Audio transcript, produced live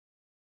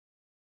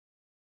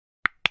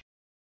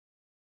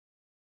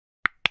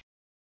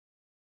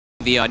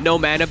The no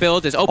mana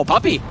build is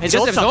Puppey. His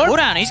ult's on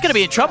cooldown. He's going to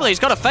be in trouble. He's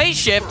got a phase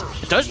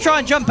shift. Does try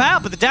and jump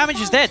out, but the damage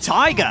is there.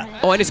 Tiger.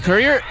 Oh, and his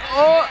courier.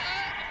 Oh,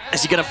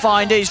 is he going to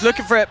find it? He's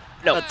looking for it.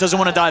 No, doesn't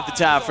want to dive the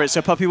tower for it,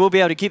 so Puppey will be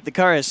able to keep the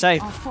courier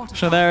safe.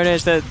 So there it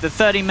is, the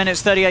 30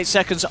 minutes, 38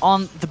 seconds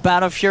on the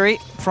Battle Fury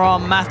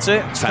from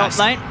Matu. Top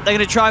lane. They're going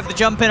to try for the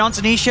jump in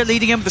onto Nisha,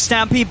 leading him with the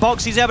Stampede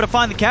box. He's able to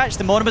find the catch.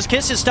 The Mortimer's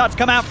Kisses start to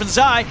come out from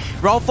Zai.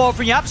 Roll forward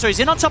from Yap, so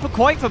he's in on top of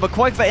Quakefer, but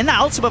Quakefer in that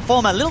ultimate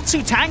form, a little too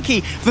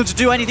tanky for them to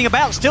do anything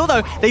about. Still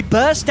though, they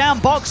burst down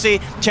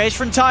Boxy. Chase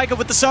from Tiger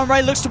with the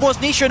Sunray, looks towards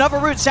Nisha, another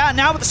route's out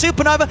now with the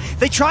Supernova.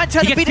 They try and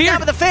turn the beating down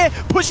with the fear,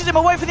 pushes him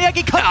away from the egg.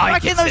 He comes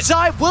back in though.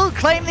 Zai will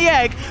claim the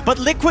egg, but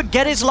Liquid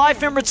get his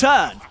life in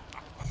return.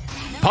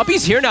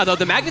 Puppey's here now, though.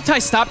 The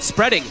Magnetize stopped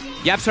spreading.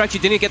 Yapster actually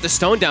didn't get the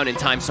stone down in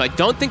time, so I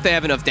don't think they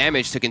have enough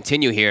damage to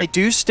continue here. They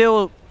do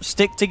still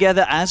stick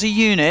together as a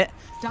unit.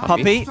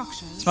 Puppey,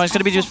 it's going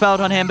to be dispelled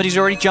on him, but he's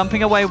already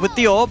jumping away with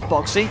the orb.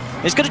 Boxy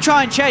is going to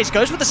try and chase,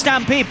 goes with the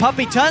Stampede.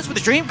 Puppey turns with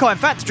the Dream Coil. In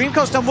fact, the Dream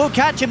Coil stone will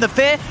catch him. The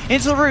fear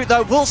into the root,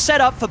 though, will set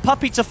up for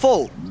Puppey to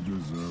fall.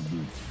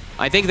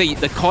 I think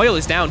the coil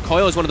is down.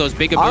 Coil is one of those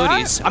big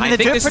abilities. Right. I mean,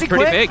 think this is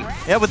pretty big.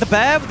 Yeah, with the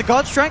bear, with the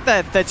God Strength,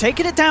 they're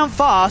taking it down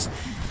fast.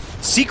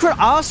 Secret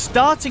are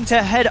starting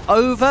to head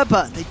over,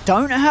 but they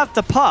don't have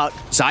the puck.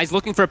 Zai's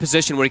looking for a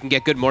position where he can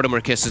get good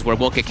Mortimer Kisses where it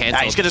won't get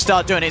cancelled. He's going to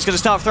start doing it. He's going to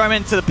start throwing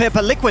into the pit,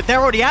 but Liquid,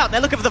 they're already out.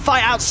 They're looking for the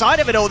fight outside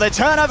of it all. They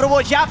turn over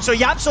towards Yapsor.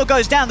 Yapsor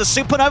goes down. The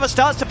Supernova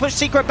starts to push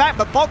Secret back,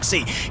 but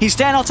Boxy, he's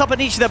standing on top of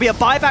Nisha. There'll be a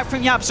buyback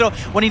from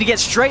Yapsor, wanting to get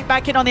straight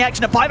back in on the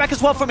action. A buyback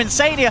as well from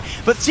Insania,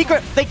 but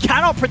Secret, they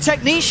cannot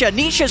protect Nisha.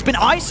 Nisha's been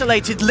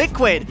isolated.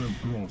 Liquid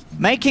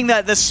making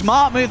the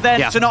smart move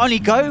then to not only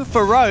go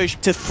for Roche,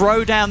 to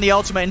throw down the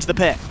ultimate into the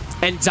pit.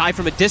 And die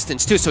from a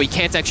distance, too, so he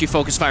can't actually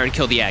focus fire and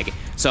kill the egg.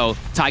 So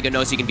Tiger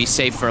knows he can be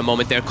safe for a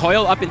moment there.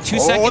 Coil up in 2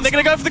 seconds. Oh, they're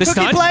going to go for the cookie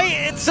stun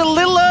play. It's a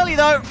little early,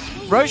 though.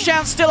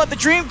 Roshan still at the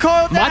Dream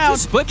Coil down.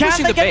 Split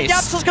pushing the base.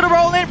 Yapsol's going to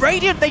roll in.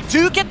 Radiant, they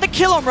do get the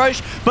kill on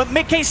Roche, but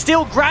Mickey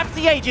still grabs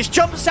the Aegis,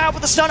 jumps out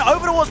with the stun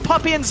over towards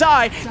Puppey and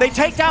Zai. They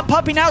take down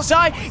Puppey. Now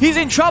Zai, he's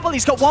in trouble.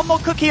 He's got one more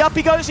cookie. Up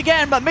he goes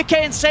again, but Mickey,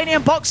 Insania,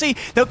 and Boxy,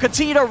 they'll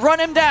continue to run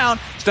him down.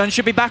 Stun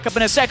should be back up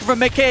in a second from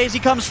Mickey as he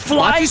comes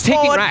flying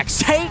forward,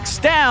 takes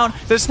down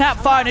the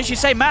Snapfire. And as you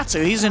say,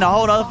 Matu, he's in a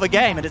whole other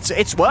game, and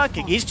it's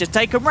working. He's just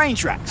taking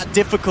range racks.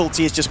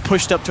 Difficulty is just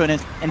pushed up to an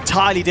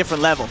entirely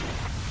different level.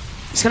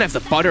 He's going to have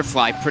the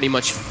Butterfly pretty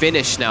much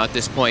finished now at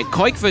this point.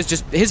 Quakefa's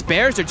just, his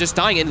bears are just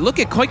dying. And look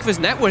at Quakefa's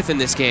net worth in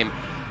this game.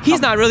 He's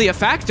not really a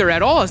factor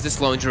at all as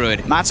this lone druid.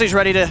 Matu's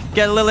ready to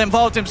get a little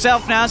involved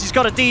himself now as he's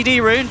got a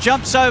DD rune,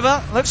 jumps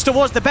over, looks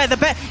towards the bear. The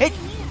bear, it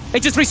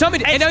just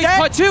resummoned, and now he's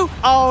caught too.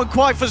 Oh, and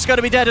Quakefa's going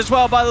to be dead as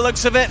well by the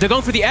looks of it. They're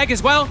going for the egg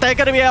as well. They're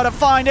going to be able to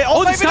find it.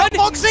 Oh, maybe not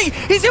Boxy!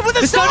 He's in with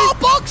the stun! Oh,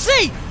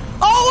 Boxy!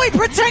 Oh, he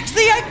protects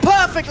the egg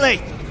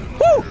perfectly!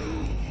 Woo!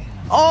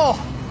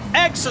 Oh,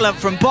 excellent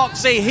from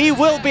Boxy. He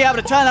will be able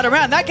to turn that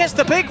around. That gets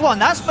the big one.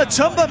 That's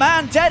Matumba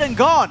Man dead and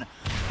gone.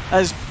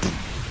 As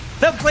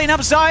they'll clean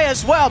up Zai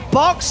as well.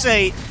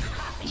 Boxy,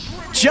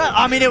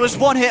 I mean, it was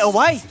one hit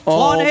away.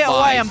 One hit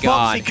away, and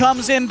Boxy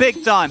comes in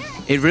big time.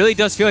 It really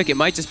does feel like it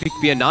might just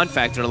be a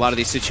non-factor in a lot of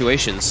these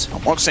situations.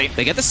 Boxy,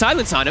 they get the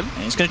silence on him.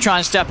 And he's going to try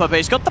and step up.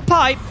 He's got the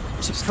pipe.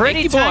 It's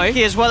pretty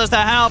tanky as well as the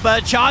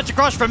halberd. Charge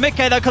across from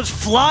Mickey, though, comes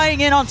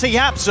flying in onto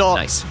Yapsor.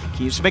 Nice.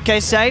 Keeps Mickey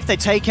safe. They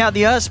take out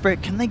the Earth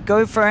Spirit. Can they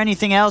go for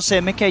anything else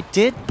here? Mickey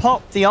did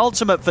pop the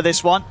ultimate for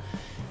this one.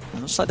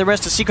 Looks like the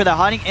rest of Secret, they're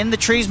hiding in the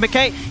trees.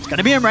 Mickey, he's going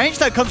to be in range,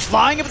 though. Comes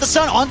flying over the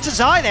sun onto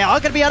Zai. They are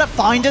going to be able to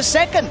find a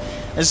second.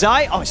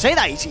 Zai, I say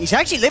that, he's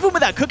actually living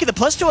with that cookie. The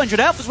plus 200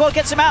 health as well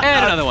gets him out.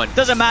 And another one.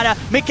 Doesn't matter.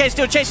 Mickey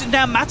still chasing him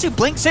down. Matu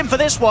blinks in for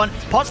this one.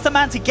 Pots the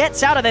man to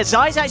get out of there.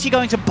 Zai's actually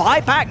going to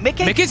buy back.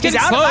 Mickey's getting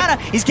out of mana.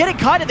 He's getting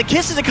kited. The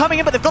kisses are coming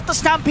in, but they've got the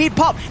Stampede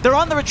pop. They're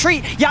on the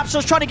retreat.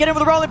 Yapsor's trying to get in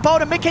with a rolling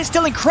bolt, and Mickey's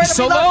still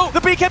incredibly low.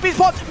 The BKB's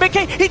popped.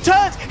 Mickey, he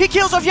turns. He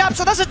kills off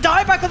Yapsor. That's a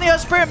dive back on the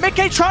Earth Spirit.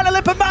 Mickey trying to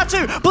lip at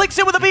Matu. Blinks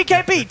in with a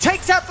BKB.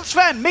 Takes out the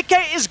Sven. Mickey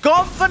is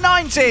gone for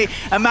 90.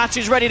 And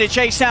Matu's ready to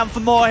chase down for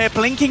more here.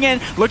 Blinking in.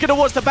 Looking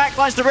towards the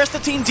backlines. The rest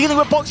of the team dealing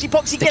with Boxy.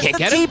 Boxy gets the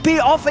TP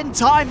off in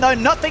time, though.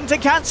 Nothing to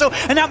cancel.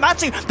 And now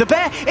Matu, the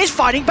bear, is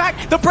fighting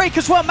back. The break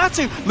as well.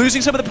 Matu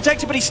losing some of the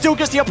protection, but he still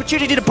gets the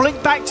opportunity to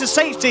blink back to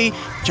safety.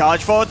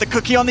 Charge forward. The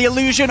cookie on the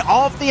illusion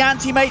of the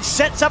anti-mage.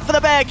 Sets up for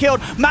the bear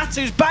killed.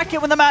 Matu's back in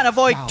with the mana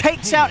void.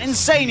 Takes out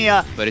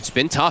Insania. But it's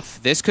been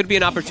tough. This could be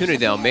an opportunity,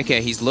 though. Mickey,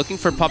 he's looking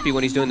for Puppey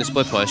when he's doing the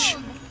split push.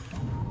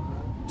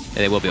 And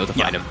they will be able to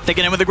find him.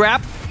 Taking in with the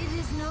grab.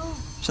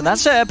 So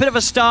that's a bit of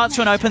a start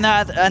to an open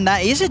that, and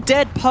that is a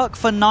dead puck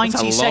for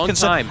 90 seconds.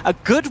 So a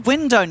good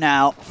window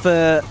now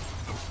for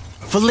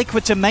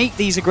Liquid to make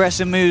these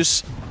aggressive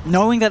moves,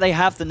 knowing that they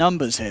have the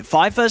numbers here.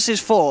 5 versus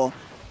 4.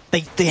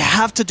 They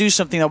have to do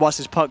something that whilst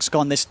this puck's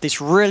gone. This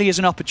really is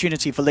an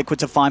opportunity for Liquid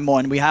to find more,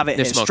 and we have it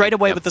here. Straight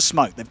away with the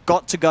smoke. They've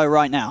got to go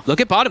right now.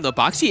 Look at bottom, though.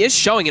 Boxy is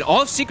showing, and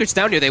all of Secret's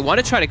down here. They want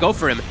to try to go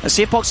for him. Let's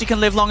see if Boxy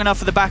can live long enough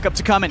for the backup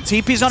to come in.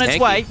 TP's on its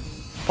way.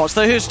 Pots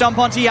the Who stomp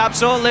onto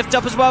Yapzor, lift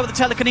up as well with the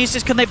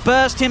telekinesis. Can they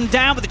burst him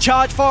down with the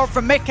charge forward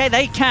from Mickey?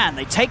 They can.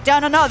 They take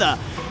down another.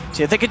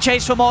 See if they can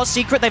chase for more.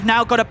 Secret, they've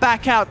now got to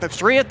back out. The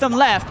 3 of them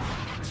left.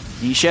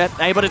 Nisha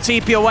able to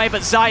TP away,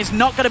 but Zai's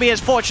not going to be as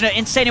fortunate.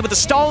 Insania with the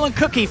stolen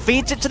cookie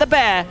feeds it to the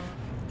bear.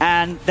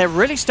 And they're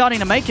really starting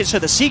to make it so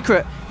the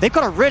Secret, they've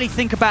got to really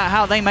think about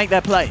how they make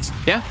their plays.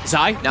 Yeah,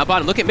 Zai, now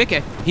bottom. Look at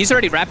Mickey. He's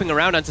already wrapping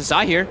around onto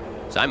Zai here.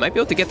 Zai might be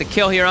able to get the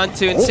kill here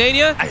onto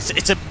Insania.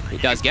 He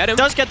does get him.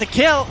 Does get the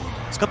kill.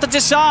 He's got the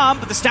disarm,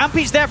 but the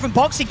Stampede's there from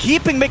Boxy,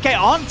 keeping Mickey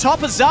on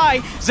top of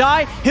Zai.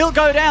 Zai, he'll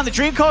go down. The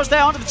Dream Core's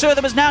there onto the 2 of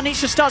them as now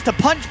Nisha starts to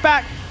punch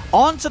back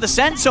onto the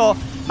Centaur.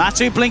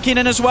 Matu blinking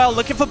in as well,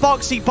 looking for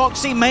Boxy.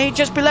 Boxy may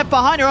just be left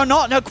behind her or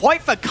not. No,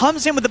 Quaifa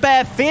comes in with the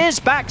bear, fears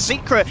back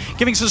Secret,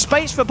 giving some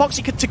space for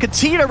Boxy to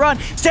continue to run.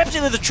 Steps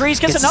into the trees,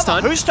 gets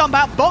another Who stomp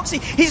out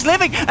Boxy. He's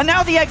living, and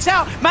now the egg's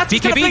out. Matu's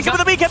going to blink in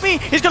with the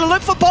BKB. He's going to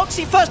look for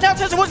Boxy first. Now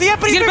turns towards the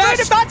end, but he's been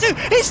moved.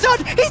 Matu, he's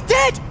stunned. He's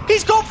dead.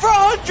 He's gone for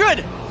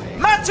 100.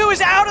 Matu is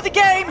out of the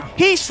game.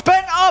 He's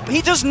spent up.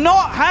 He does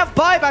not have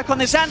buyback on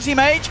this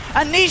anti-mage.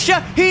 And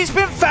Nisha, he's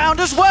been found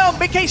as well.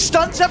 Mickey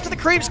stunts after the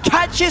creeps,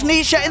 catches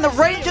Nisha in the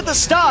range of the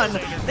stun.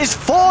 There's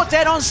 4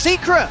 dead on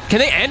Secret. Can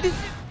they end it?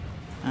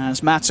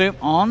 As Matu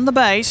on the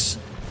base.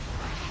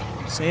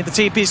 See the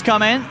TP's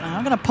come in.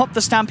 I'm going to pop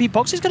the Stampede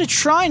box. He's going to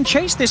try and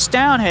chase this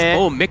down here.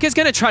 Oh, Mickey's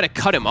going to try to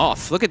cut him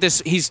off. Look at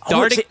this. He's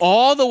darting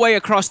all the way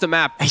across the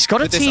map. He's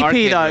got a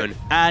TP though,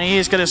 and he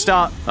is going to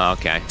start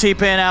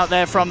TPing out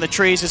there from the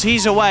trees as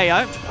he's away.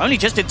 Only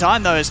just in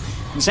time though, as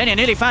Insania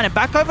nearly found him.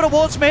 Back over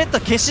towards mid. The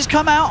kisses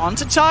come out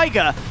onto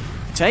Tiger.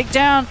 Take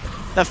down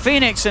the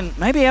Phoenix and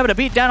maybe able to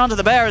beat down onto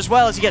the bear as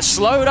well as he gets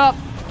slowed up.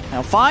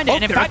 They'll find it,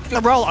 and in fact,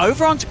 the roll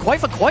over onto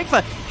Quaifa.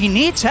 Quaifa, he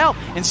needs help.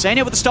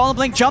 Insania with the stolen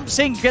blink, jumps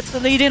in, gets the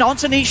lead in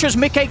onto Nisha's.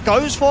 Mickey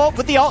goes for it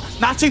with the ult.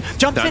 Matu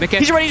jumps in. Mickey.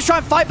 He's ready to try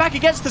and fight back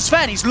against the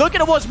Sven. He's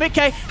looking towards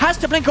Mickey, has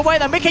to blink away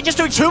though. Mickey just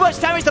doing too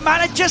much damage. The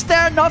mana just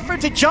there enough for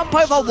him to jump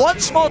over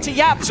once more to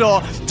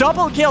Yapzor.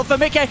 Double kill for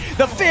Mickey.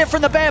 The fear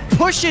from the bear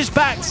pushes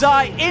back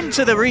Zai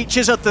into the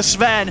reaches of the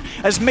Sven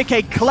as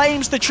Mickey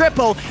claims the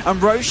triple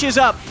and Roche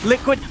up.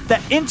 Liquid, they're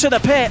into the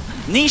pit.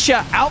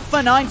 Nisha out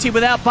for 90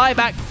 without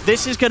buyback.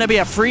 This is going to be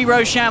a free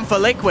Roshan for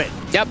Liquid.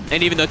 Yep,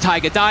 and even though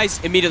Taiga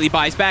dies, immediately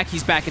buys back.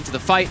 He's back into the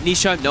fight.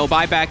 Nisha, no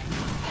buyback.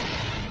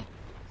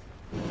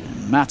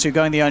 Matu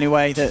going the only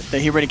way that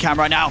he really can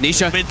right now.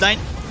 Nisha. Mid lane,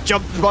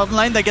 jump bottom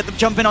lane. They get the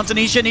jump in onto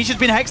Nisha. Nisha's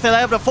been hexed. They're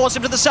able to force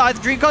him to the side.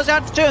 The Dream goes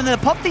out to 2 and they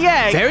pop the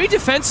egg. Very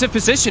defensive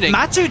positioning.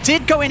 Matu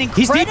did go in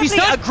incredibly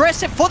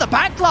aggressive for the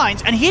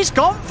backlines, and he's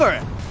gone for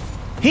it.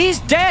 He's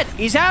dead.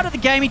 He's out of the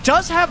game. He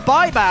does have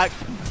buyback.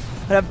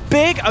 A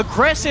big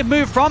aggressive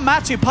move from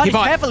Matu, punished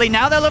heavily.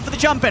 Now they'll look for the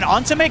jump in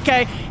onto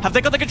Mickey. Have they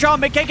got the control?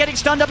 Mickey getting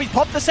stunned up. He's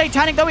popped the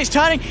Satanic though. He's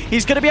turning.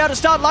 He's going to be able to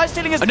start life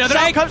stealing as another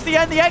egg comes to the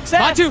end. The egg's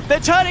there. Matu. They're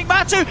turning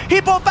Matu.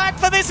 He brought back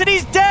for this and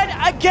he's dead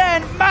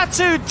again.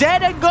 Matu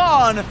dead and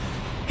gone.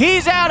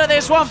 He's out of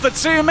this one for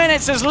 2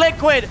 minutes as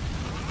Liquid.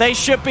 They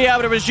should be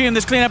able to resume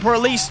this cleanup or at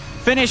least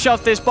finish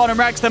off this bottom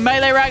racks. The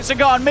melee racks are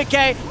gone.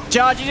 Mickey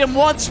charges him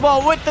once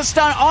more with the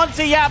stun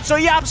onto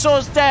Yapzor.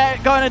 Yapzor's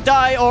going to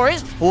die, or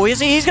is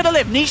he? He's going to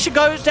live. Nisha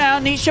goes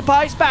down. Nisha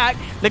pies back.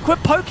 Liquid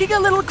poking a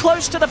little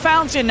close to the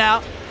fountain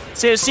now.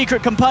 See if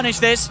Secret can punish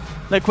this.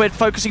 Liquid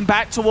focusing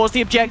back towards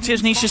the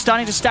objectives. Nisha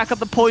starting to stack up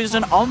the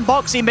poison on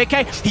Boxy.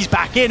 Mickey, he's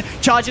back in.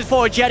 Charges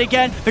forward yet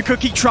again. The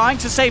Cookie trying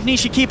to save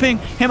Nisha, keeping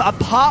him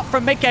apart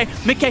from Mickey.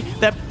 Mickey,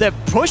 they're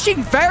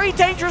pushing very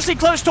dangerously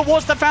close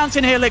towards the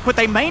fountain here, Liquid.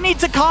 They may need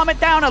to calm it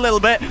down a little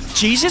bit.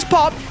 Jesus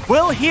Pop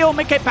will heal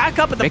Mickey back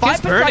up. But the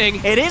Viper's burning.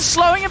 It is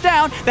slowing him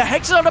down. The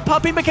Hex is on the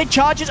puppy. Mickey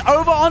charges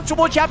over on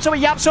towards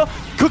Yapzor. Yapzor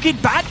Cookie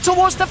back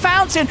towards the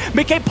fountain.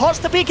 Mickey pops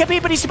the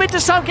BKB, but he's spit to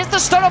some. Gets the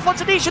stun off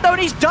onto Nisha though,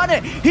 and he's done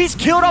it. He's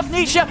killed off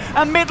Nisha.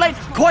 And mid lane,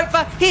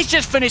 Quaifa, he's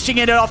just finishing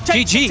it off.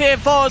 Takes the tier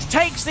 4s,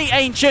 takes the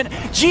Ancient.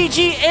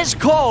 GG is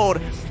called.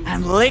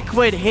 And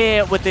Liquid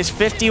here with this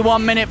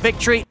 51-minute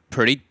victory.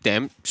 Pretty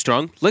damn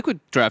strong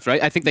Liquid draft,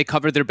 right? I think they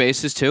covered their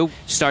bases too.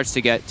 Starts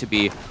to get to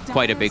be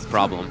quite a big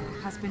problem.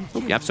 Oh,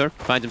 Yapzor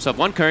finds himself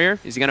one courier.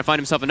 Is he going to find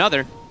himself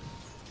another?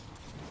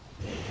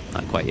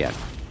 Not quite yet.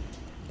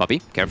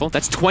 Puppy, careful.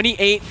 That's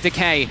 28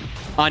 decay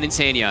on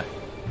Insania.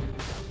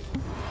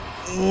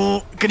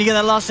 Ooh, can he get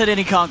that last hit in?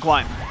 He can't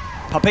quite.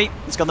 Puppy,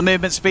 he's got the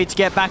movement speed to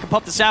get back and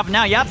pop the south.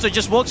 Now Yapzor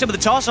just walks in with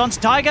the toss onto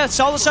Tiger.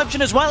 Soul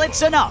Assumption as well,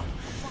 it's enough.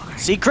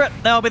 Secret,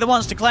 they'll be the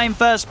ones to claim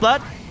first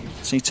blood.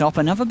 See top,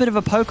 another bit of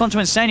a poke onto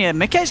Insania.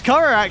 Mickey's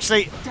courier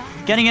actually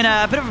getting in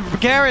a bit of a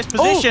precarious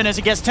position as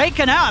he gets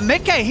taken out. And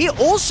Mickey, he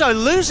also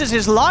loses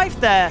his life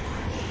there.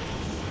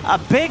 A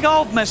big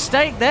old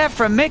mistake there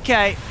from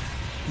Mickey.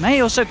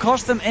 May also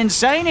cost them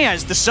Insania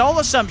as the Soul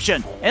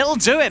Assumption. It'll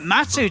do it.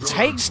 Matu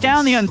takes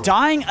down the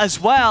Undying as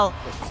well.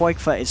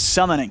 Quaifa is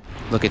summoning.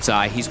 Look at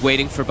Zai. He's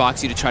waiting for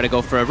Boxy to try to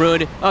go for a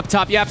rune. Up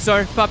top,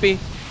 Yapzor, Puppy.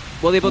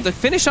 Will able to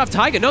finish off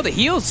Taiga? No, the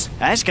heals.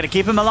 That's going to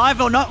keep him alive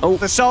or not. Oh,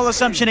 the Soul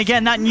Assumption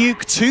again. That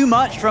nuke too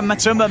much from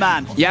Matumba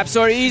Man.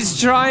 Yapzor is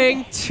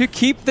trying to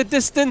keep the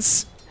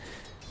distance.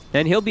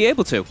 And he'll be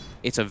able to.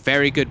 It's a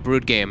very good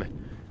Brood game.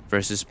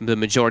 versus the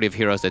majority of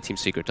heroes that Team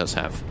Secret does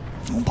have.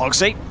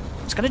 Boxy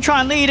is going to try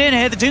and lead in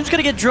here. The Doom's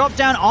going to get dropped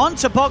down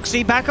onto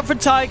Boxy. Back up for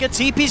Tiger.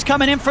 TP's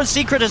coming in for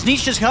Secret as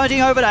Nisha's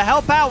heading over to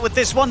help out with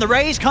this one. The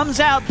raise comes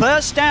out,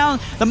 bursts down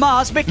the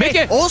Mars.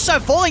 Mickey also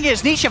falling here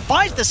as Nisha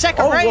finds the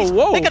second raise.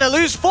 Whoa. They're going to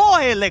lose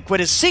 4 here,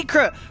 Liquid. As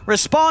Secret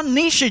respond,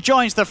 Nisha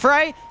joins the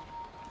fray.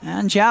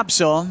 And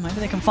Jabsaw, maybe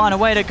they can find a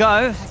way to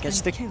go.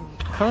 Gets the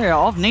courier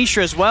of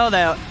Nisha as well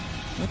there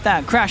with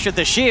that crash of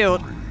the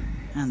shield.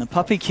 And the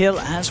puppy kill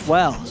as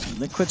well. So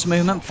Liquid's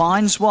movement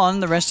finds one.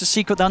 The rest of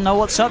Secret don't know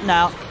what's up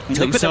now.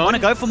 Liquid, they want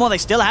to go for more. They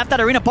still have that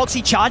arena.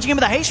 Boxy charging him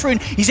with a haste rune.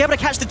 He's able to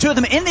catch the 2 of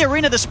them in the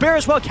arena. The Spear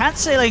as well,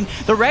 cancelling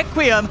the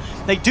Requiem.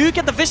 They do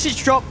get the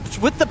Visage drop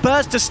with the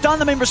burst to stun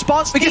them in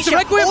response.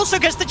 Nisha also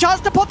gets the chance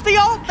to pop the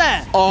ult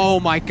there. Oh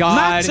my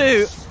god.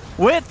 Matu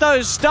with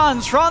those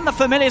stuns from the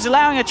Familiars,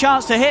 allowing a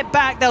chance to hit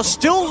back. They'll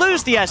still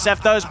lose the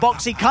SF though as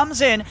Boxy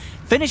comes in,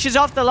 finishes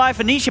off the life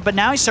of Nisha, but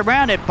now he's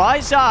surrounded by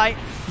Zai,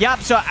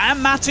 Yapso,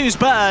 and Matu's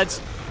birds.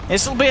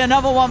 This will be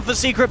another one for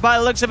Secret by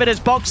the looks of it as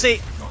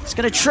Boxy is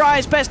going to try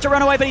his best to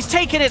run away, but he's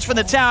taking hits from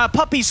the tower.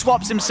 Puppy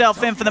swaps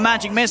himself in for the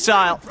magic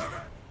missile.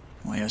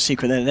 Well, yeah,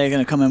 Secret, they're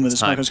going to come in with the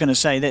smoke. I was going to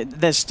say,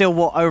 there's still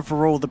what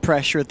overall the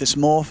pressure of this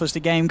morph as the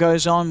game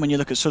goes on, when you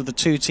look at sort of the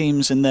 2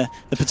 teams and the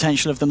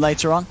potential of them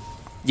later on.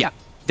 Yeah,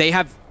 they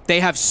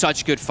have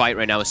such good fight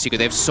right now with Secret.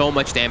 They have so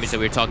much damage that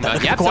we were talking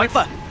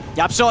about.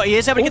 Yapso, he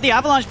is able to get the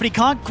avalanche, but he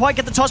can't quite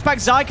get the toss back.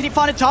 Zai, can he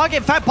find a target?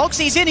 In fact,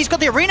 Boxy's in. He's got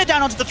the arena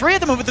down onto the 3 of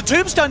them, and with the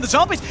tombstone, the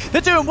zombies,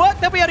 they're doing work.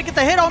 They'll be able to get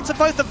the hit onto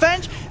both the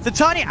Venge, the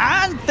Tiny,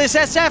 and this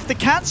SF. The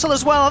cancel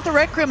as well of the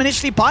Requiem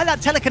initially by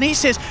that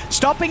telekinesis,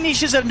 stopping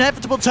Nisha's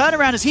inevitable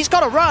turnaround as he's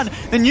got to run.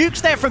 The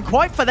nuke's there from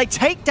Quaifa. They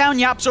take down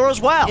Yapso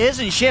as well. He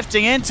isn't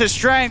shifting into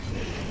strength.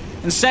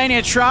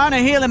 Insania trying to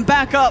heal him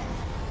back up,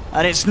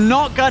 and it's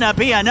not going to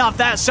be enough.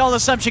 That soul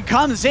assumption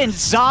comes in.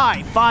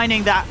 Zai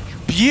finding that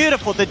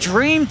beautiful, the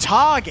dream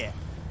target,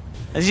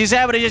 as he's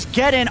able to just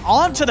get in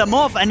onto the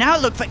morph and now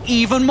look for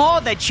even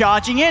more. They're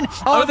charging in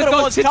over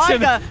towards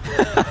Tiger.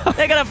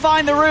 They're going to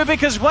find the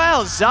Rubik as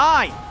well.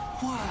 Zai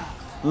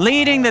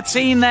leading the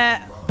team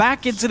there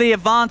back into the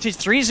advantage.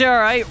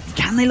 3-0-8.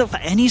 Can they look for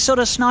any sort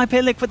of snipe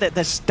here, Liquid?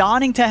 They're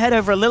starting to head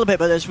over a little bit,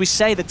 but as we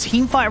say, the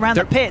team fight around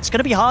the pit, it's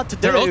going to be hard to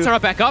do. Their ults are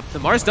back up. The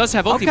Mars does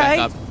have ulti back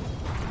up.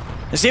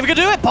 Let's see if we can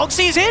do it.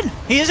 Boxy is in.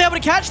 He is able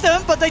to catch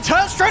them, but they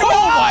turn straight away.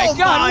 Oh my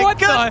god, what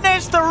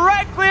goodness, the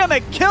Requiem,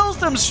 it kills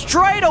them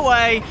straight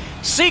away.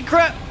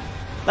 Secret,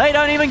 they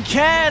don't even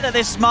care that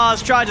this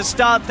Mars tried to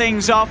start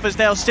things off, as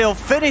they'll still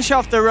finish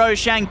off the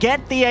Roshan,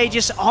 get the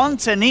Aegis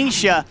onto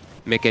Nisha.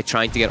 Mickey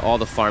trying to get all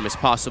the farm as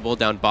possible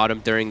down bottom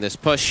during this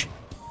push.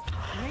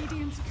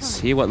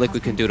 See what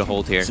Liquid can do to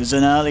hold here. This is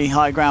an early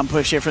high ground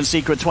push here from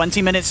Secret,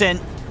 20 minutes in.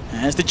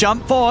 There's the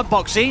jump forward.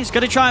 Boxy is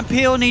going to try and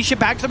peel Nisha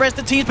back to the rest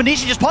of the teams, but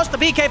Nisha just pops the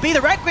BKB. The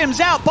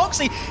Requiem's out.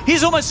 Boxy,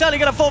 he's almost certainly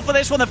going to fall for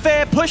this one. The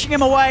Fear pushing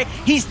him away.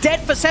 He's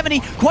dead for 70.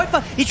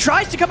 Quaifa, he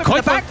tries to come in from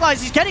the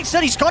backlines. He's getting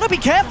stunned. He's got to be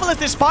careful as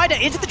this spider.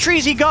 Into the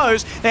trees he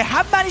goes. They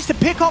have managed to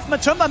pick off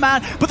Matumba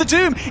Man, but the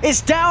Doom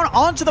is down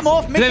onto the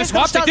morph. Mickey's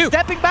going to start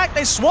stepping back.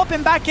 They swap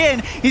him back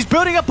in. He's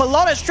building up a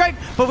lot of strength,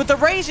 but with the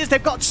raises,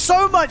 they've got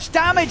so much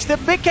damage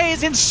that Mickey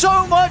is in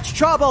so much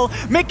trouble.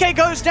 Mickey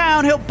goes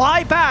down. He'll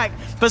buy back.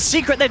 But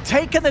Secret, they've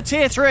taken the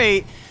tier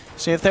 3.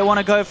 See if they want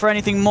to go for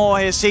anything more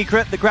here,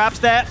 Secret. The grab's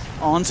there.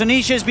 On to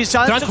Nisha's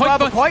besides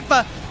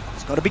Quaifa.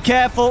 He's got to be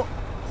careful.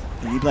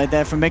 The E-Blade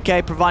there from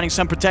Mickey, providing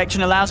some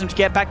protection, allows him to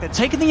get back. They're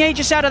taking the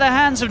Aegis out of the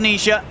hands of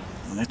Nisha.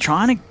 And they're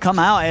trying to come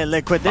out here,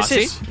 Liquid. This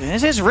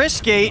is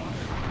risky.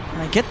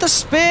 They get the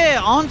spear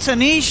onto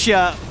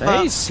Nisha.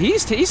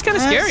 He's kind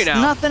of scary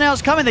now. Nothing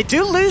else coming. They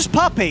do lose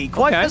Puppy.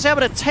 Quaifa's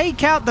able to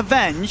take out the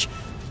Venge.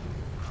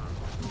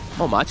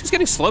 Oh, Matu's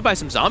getting slowed by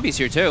some zombies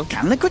here, too.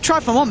 Can Liquid try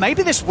for more?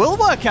 Maybe this will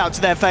work out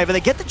to their favor. They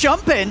get the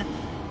jump in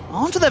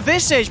onto the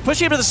Visage,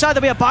 pushing him to the side.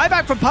 There'll be a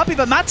buyback from Puppy,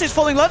 but Matu's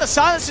falling low. The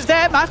silence is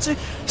there. Matu,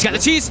 he's got the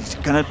cheese. He's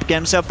going to get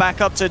himself back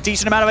up to a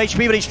decent amount of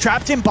HP, but he's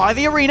trapped in by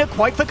the arena.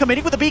 Quaifa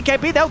committing with the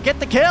BKB. They'll get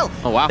the kill.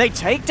 Oh, wow. They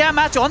take down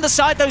Matu. On the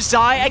side, though,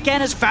 Zai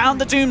again has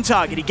found the Doom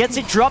target. He gets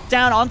it dropped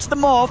down onto the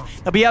morph.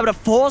 They'll be able to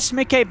force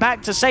Mickey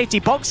back to safety.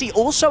 Boxy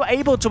also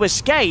able to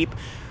escape.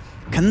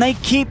 Can they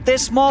keep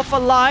this morph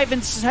alive?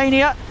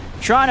 Insania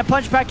trying to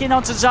punch back in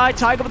onto Zai.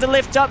 Tiger with the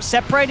lift up,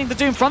 separating the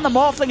Doom from the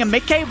Morphling, and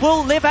Mickey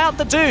will live out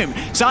the Doom.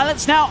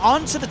 Silence now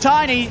onto the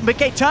Tiny.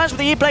 Mickey turns with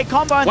the E-Blade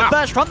combo and the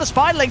burst from the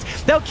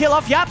Spiderlings. They'll kill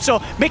off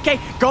Yapso.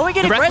 Mickey going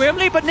in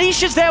aggressively, but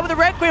Nisha's there with the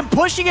Requiem,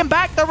 pushing him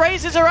back. The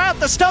razors are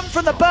out. The stun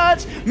from the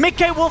birds.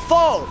 Mickey will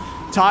fall.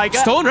 Tiger.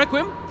 Stolen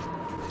Requiem.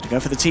 To go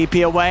for the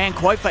TP away, and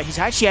Quaifa, he's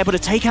actually able to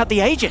take out the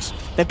Aegis.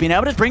 They've been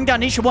able to bring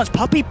down Nisha once.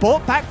 Puppy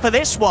brought back for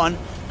this one.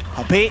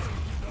 Puppy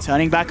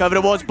turning back over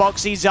towards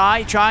Boxy.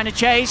 Zai trying to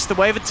chase. The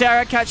Wave of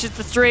Terror catches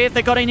the 3. If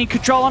they got any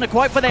control on it,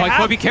 Quaifa, they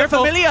have. Be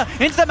careful. Familiar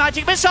into the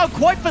magic missile.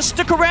 Quaifa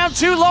stuck around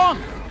too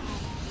long.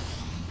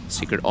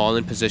 Secret all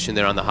in position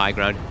there on the high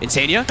ground.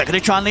 Insania. They're going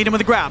to try and lead him with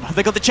a grab.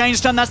 They got the chain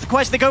stun. That's the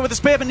quest. They go with the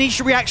spear, but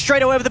Nisha reacts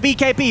straight away with the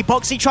BKB.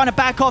 Boxy trying to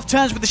back off.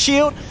 Turns with the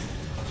shield.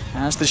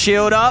 Has the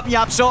shield up.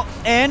 Yapso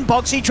in.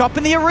 Boxy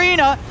dropping the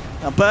arena.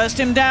 They'll burst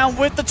him down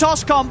with the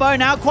toss combo.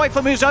 Now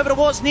Koifa moves over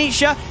towards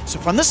Nisha. So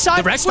from the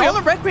side,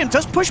 the Requiem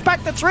does push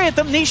back the three of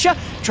them. Nisha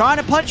trying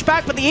to punch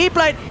back, but the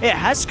E-Blade,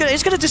 it's going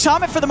to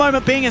disarm it for the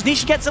moment being as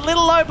Nisha gets a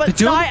little low,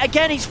 but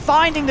again, he's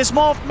finding this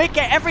morph. Mikke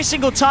every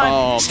single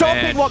time,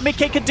 stopping what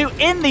Mikke can do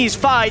in these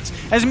fights,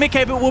 as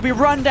Mikke will be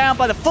run down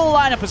by the full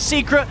lineup of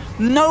Secret.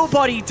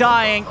 Nobody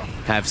dying.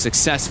 Have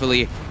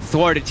successfully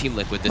thwarted Team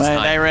Liquid this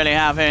time. They really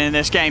have in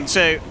this game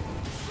too.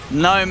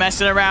 No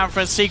messing around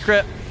for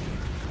Secret.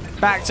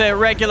 Back to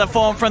regular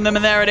form from them,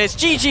 and there it is.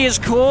 GG is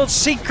called.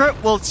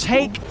 Secret will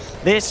take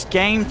this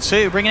game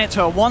too, bringing it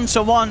to a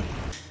 1-1.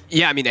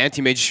 Yeah, I mean,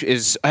 Anti-Mage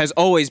has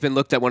always been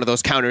looked at one of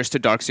those counters to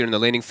Darkseer in the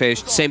laning phase.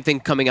 Same thing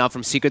coming out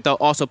from Secret, though,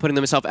 also putting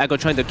themselves aggro,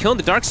 trying to kill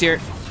the Darkseer.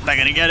 They're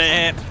going to get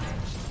it here.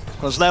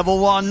 Because level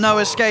 1, no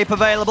escape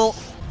available.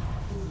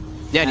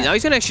 Yeah, now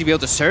he's going to actually be able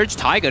to surge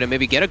Taiga to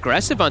maybe get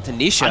aggressive onto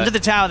Nisha. Under the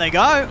tower they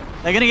go.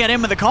 They're going to get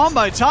in with the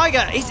combo.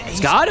 Taiga, he's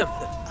got him.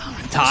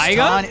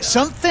 Taiga?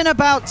 Something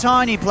about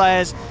tiny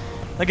players.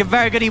 Looking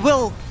very good. He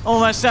will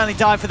almost certainly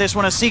die for this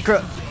one. A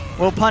Secret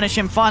will punish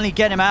him, finally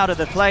get him out of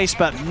the place.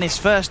 But in his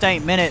first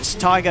 8 minutes,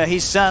 Taiga,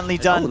 he's certainly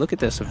done. Oh, look at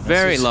this. A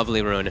very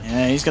lovely rune.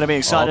 Yeah, he's going to be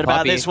excited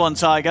about this one,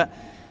 Taiga.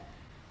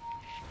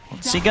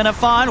 What's he going to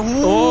find?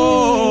 Ooh.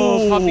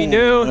 Oh, Puppy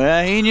knew.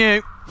 Yeah, he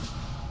knew.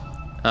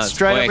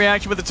 Straight up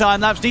reaction with the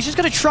time lapse. Nisha's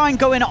going to try and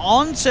go in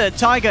onto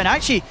Taiga, and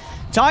actually,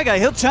 Taiga,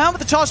 he'll turn with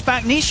the toss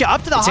back. Nisha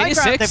up to the high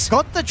ground. They've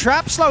got the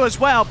trap slow as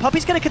well.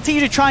 Puppy's going to continue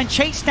to try and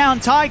chase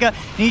down Taiga.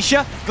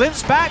 Nisha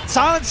glimpse back,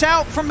 silence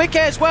out from Mikke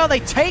as well. They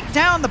take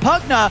down the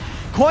Pugner.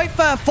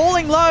 Koifa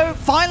falling low,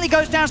 finally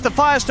goes down to the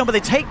Firestorm, but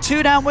they take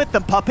 2 down with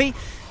them. Puppy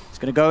is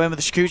going to go in with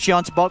the Shikuchi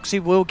onto Boxy.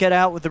 Will get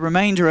out with the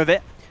remainder of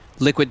it.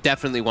 Liquid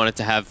definitely wanted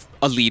to have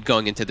a lead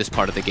going into this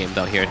part of the game,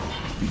 though, here.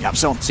 Yep,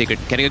 so Secret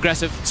getting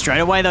aggressive. Straight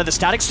away, though, the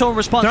Static Storm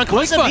response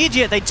was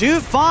immediate. They do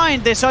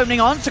find this opening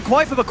onto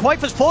Koifa, but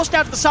Koifa's forced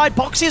out to the side.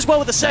 Boxy as well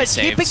with the surge,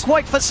 keeping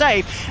Koifa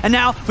safe. And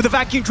now, with the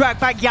vacuum drag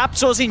back,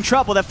 Yapsor's in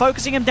trouble. They're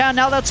focusing him down.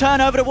 Now they'll turn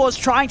over towards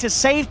trying to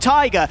save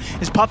Taiga.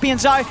 As Puppy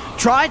and Zai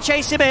try and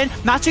chase him in.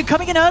 Matu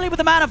coming in early with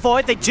the Mana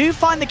Void. They do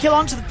find the kill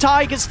onto the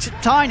Tigers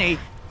Tiny.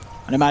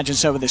 And imagine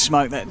so with this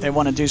smoke that they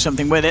want to do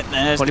something with it.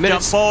 There's the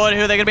jump forward.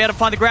 Who are they going to be able to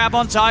find the grab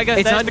on Taiga?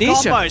 There's the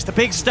combos, the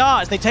big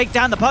stars. They take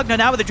down the Pugner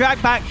now with the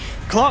drag back.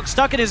 Clock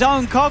stuck in his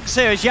own cogs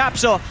here as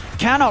Yapsor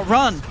cannot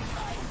run.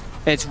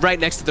 It's right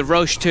next to the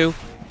Roche too.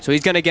 So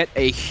he's going to get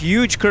a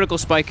huge critical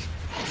spike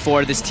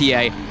for this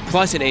TA,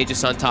 plus an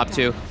Aegis on top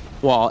too,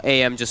 while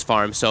AM just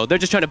farms. So they're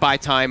just trying to buy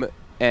time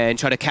and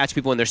try to catch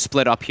people when they're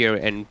split up here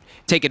and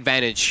take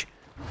advantage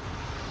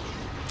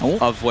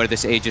of where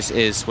this Aegis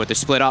is, where they're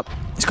split up.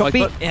 It's got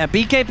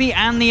BKB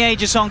and the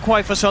Aegis on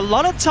Koifa, so a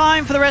lot of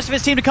time for the rest of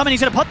his team to come in.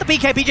 He's going to put the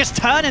BKB, just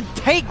turn and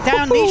take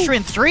down Nisha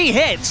in 3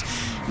 hits.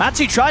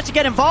 Matsu tries to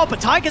get involved, but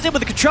Tiger's in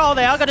with the control.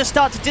 They are going to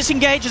start to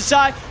disengage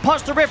aside.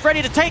 Pots the Rift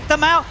ready to take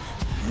them out.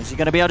 Is he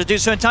going to be able to do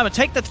so in time and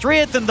take the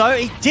 3 of them, though?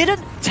 He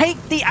didn't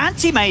take the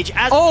anti-mage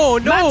as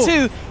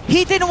Matsu,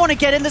 he didn't want to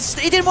get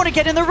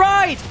in the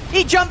ride.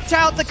 He jumped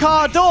out the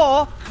car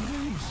door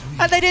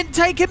and they didn't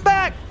take him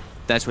back.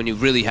 That's when you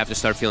really have to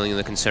start feeling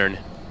the concern.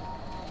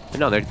 But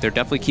no, they're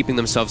definitely keeping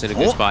themselves in a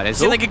good spot.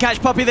 See if they can catch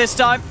Puppy this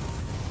time.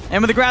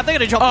 And with the grab, they're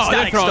going to drop the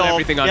Static Storm.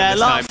 Everything on this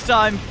last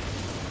time.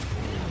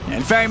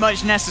 And very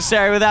much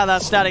necessary without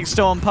that Static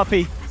Storm.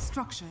 Puppy.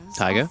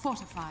 Taiga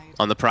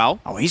on the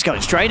prowl. Oh, he's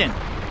going straight in.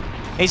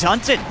 He's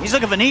hunted. He's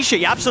looking for Nisha.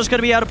 Yapsor's going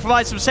to be able to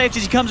provide some safety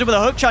as he comes in with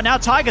a hook shot. Now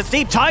Tiger's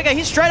deep. Tiger,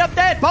 he's straight up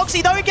dead.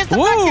 Boxy, though, he gets the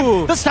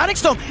vacuum. The Static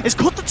Storm is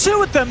caught the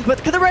 2 of them,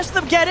 but can the rest of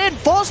them get in?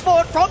 Force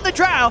forward from the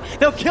Drow.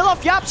 They'll kill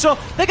off Yapsor.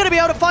 They're going to be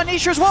able to find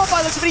Nisha as well. By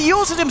the looks of it, he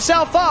uses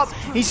himself up.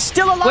 He's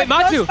still alive. Wait,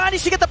 Matu. Does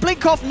manage to get the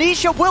blink off.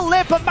 Nisha will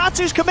live, but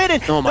Matu's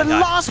committed. Oh my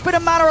God. Last bit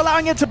of mana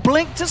allowing him to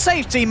blink to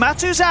safety.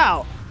 Matu's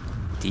out.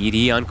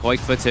 DD on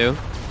Koifa too.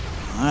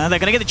 They're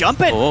going to get the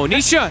jump in. Oh,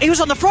 Nisha. He was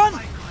on the front.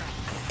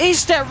 He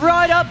stepped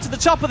right up to the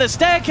top of the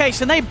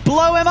staircase and they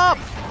blow him up.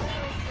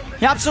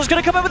 Yapsor's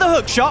going to come in with a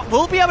hook shot.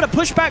 We'll be able to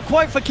push back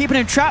Koifa, keeping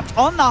him trapped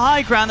on the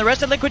high ground. The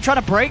rest of Liquid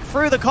trying to break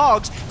through the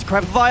cogs to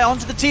Crepify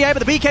onto the TA,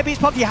 but the BKB's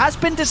pop. He has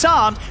been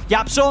disarmed.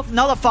 Yapsor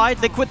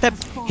nullified. Liquid,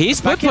 he's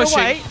pushing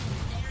away.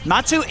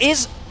 Matu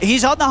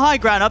he's on the high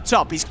ground up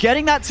top. He's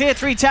getting that tier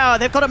 3 tower.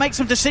 They've got to make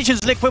some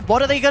decisions, Liquid.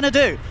 What are they going to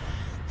do?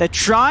 They're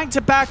trying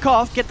to back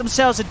off, get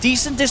themselves a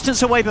decent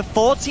distance away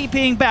before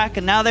TPing back,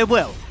 and now they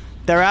will.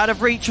 They're out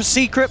of reach of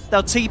Secret.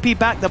 They'll TP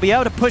back. They'll be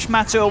able to push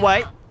Matu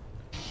away.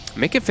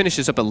 Mikke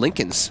finishes up at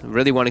Lincoln's,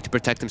 really wanting to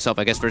protect himself,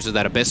 I guess, versus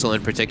that Abyssal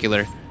in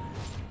particular.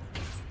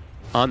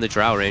 On the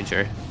Drow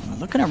Ranger.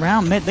 Looking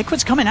around mid.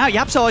 Liquid's coming out.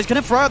 Yapsor is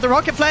going to throw out the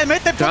Rocket Flare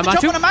mid. They've got the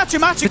jump on Matu.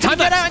 Matu can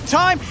get out in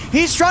time.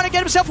 He's trying to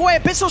get himself away.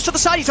 Abyssal's to the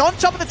side. He's on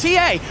top of the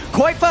TA.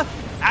 Koifa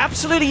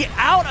absolutely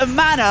out of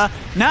mana.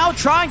 Now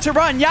trying to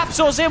run.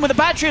 Yapsor's in with a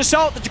battery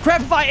assault. The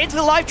Decrepify into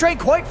the life drain.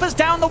 Koifa's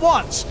down the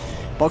once.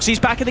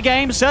 Boxy's back in the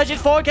game, surges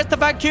forward, gets the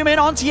vacuum in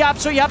onto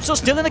Yapzor. Yapzor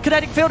still in the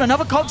kinetic field,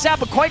 another cogs out,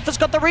 but Quaitha's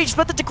got the reach,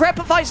 but the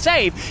Decrepify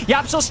save.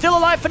 Yapzor still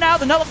alive for now,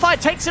 the Nullify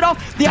takes it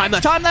off. The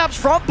time lapse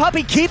from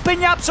Puppey, keeping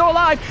Yapzor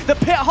alive. The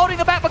Pit holding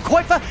the back, but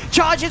Quaitha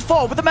charges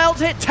forward with the meld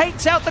hit,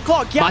 takes out the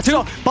clock.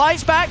 Yapzor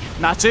buys back.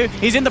 Matu,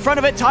 he's in the front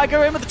of it.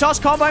 Tiger in with the toss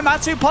combo.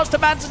 Matu pots the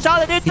man to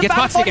Tyler. He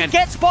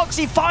gets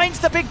Boxy, finds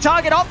the big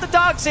target off the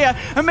Darkseer.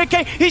 And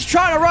Mickey, he's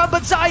trying to run,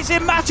 but Zai's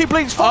in. Matu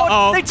blinks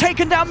forward. They've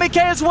taken down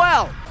Mickey as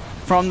well.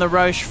 From the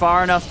Roche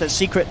far enough that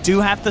Secret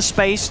do have the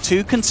space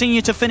to continue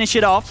to finish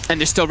it off. And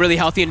they're still really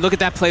healthy, and look at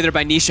that play there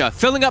by Nisha.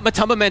 Filling up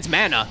Matumba Man's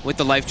mana with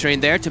the life drain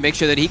there to make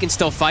sure that he can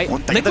still fight.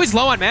 Liquid's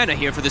low on mana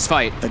here for this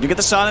fight. They do get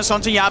the silence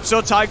onto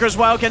Yapzor. Tiger as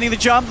well, getting the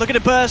jump. Look at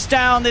it burst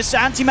down. This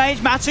anti-mage.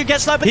 Matu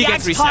gets low, but the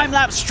Axe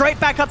time-lapse straight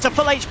back up to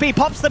full HP.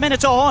 Pops the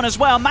Minotaur Horn as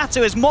well.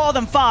 Matu is more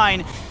than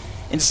fine.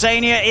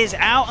 Insania is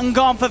out and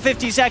gone for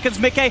 50 seconds.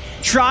 Mickey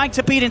trying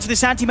to beat into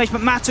this anti-mage,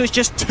 but Matu is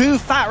just too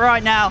fat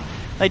right now.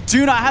 They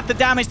do not have the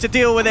damage to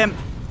deal with him.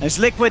 As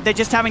Liquid, they're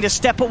just having to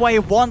step away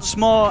once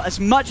more.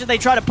 As much as they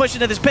try to push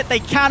into this pit, they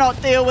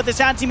cannot deal with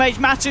this anti-mage.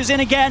 Matu's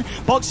in again.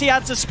 Boxy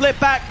had to split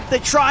back. They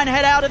try and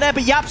head out of there,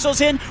 but Yapzor's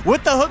in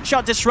with the hook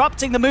shot,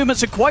 disrupting the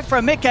movements of Quake for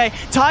a Mickey.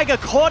 Tiger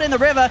caught in the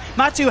river.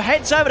 Matu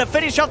heads over to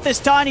finish off this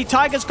tiny.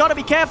 Tiger's got to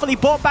be careful. He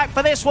bought back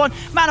for this one.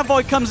 Mana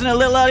Void comes in a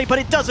little early, but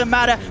it doesn't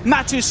matter.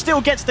 Matu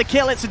still gets the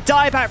kill. It's a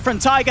dieback from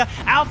Tiger.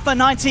 Out for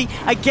 90.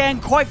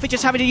 Again, Quake for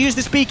just having to use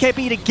this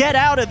BKB to get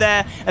out of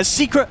there. As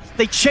Secret,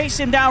 they chase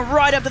him down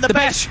right up to the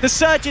bash. The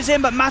Surge is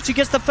in, but Matu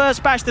gets the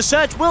first bash. The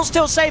Surge will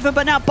still save him,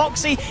 but now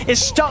Boxy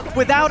is stuck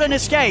without an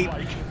escape.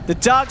 The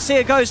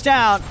Darkseer goes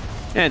down.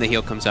 And the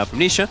heal comes out from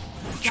Nisha.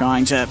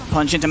 Trying to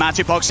punch into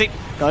Matu. Boxy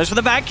goes for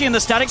the vacuum.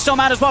 The Static Storm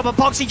out as well, but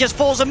Boxy just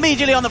falls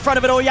immediately on the front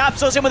of it all.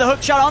 Yapzor's in with a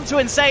hook shot onto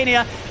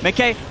Insania.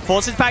 Mickey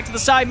forces back to the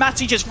side.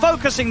 Matu just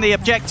focusing the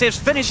objectives.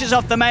 Finishes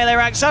off the melee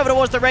racks. Over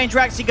towards the range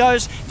racks he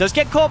goes. Does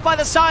get caught by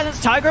the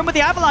silence. Tiger in with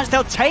the avalanche.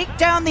 They'll take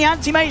down the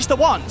anti-mage the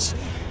once.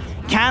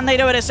 Can they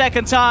do it a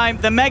second time?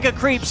 The Mega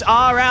Creeps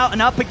are out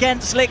and up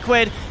against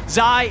Liquid.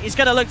 Zai is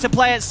going to look to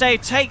play it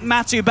safe, take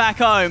Matu back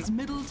home.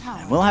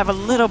 We'll have a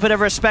little bit of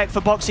respect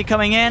for Boxy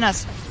coming in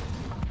as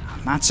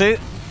Matu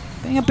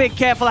being a bit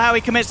careful how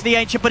he commits to the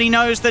Ancient, but he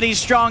knows that he's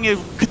strong.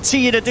 He'll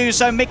continue to do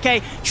so.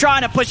 Mickey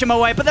trying to push him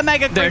away, but the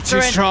Mega Creeps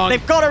are in.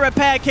 They've got a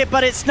repair kit,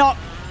 but it's not...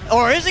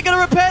 Or is it going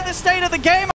to repair the state of the game?